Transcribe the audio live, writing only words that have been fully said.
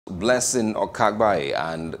Blessing Okagbare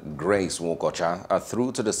and Grace Nwokocha are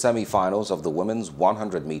through to the semi-finals of the women's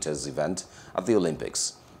 100 meters event at the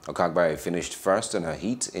Olympics. Okagbare finished first in her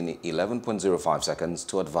heat in 11.05 seconds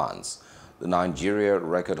to advance. The Nigeria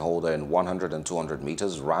record holder in 100 and 200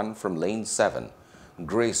 meters ran from lane 7.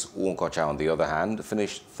 Grace Nwokocha, on the other hand,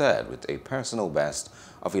 finished third with a personal best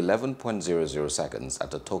of 11.00 seconds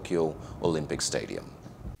at the Tokyo Olympic Stadium.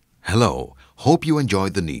 Hello, hope you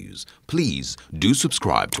enjoyed the news. Please do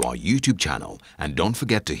subscribe to our YouTube channel and don't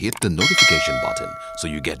forget to hit the notification button so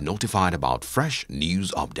you get notified about fresh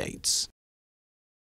news updates.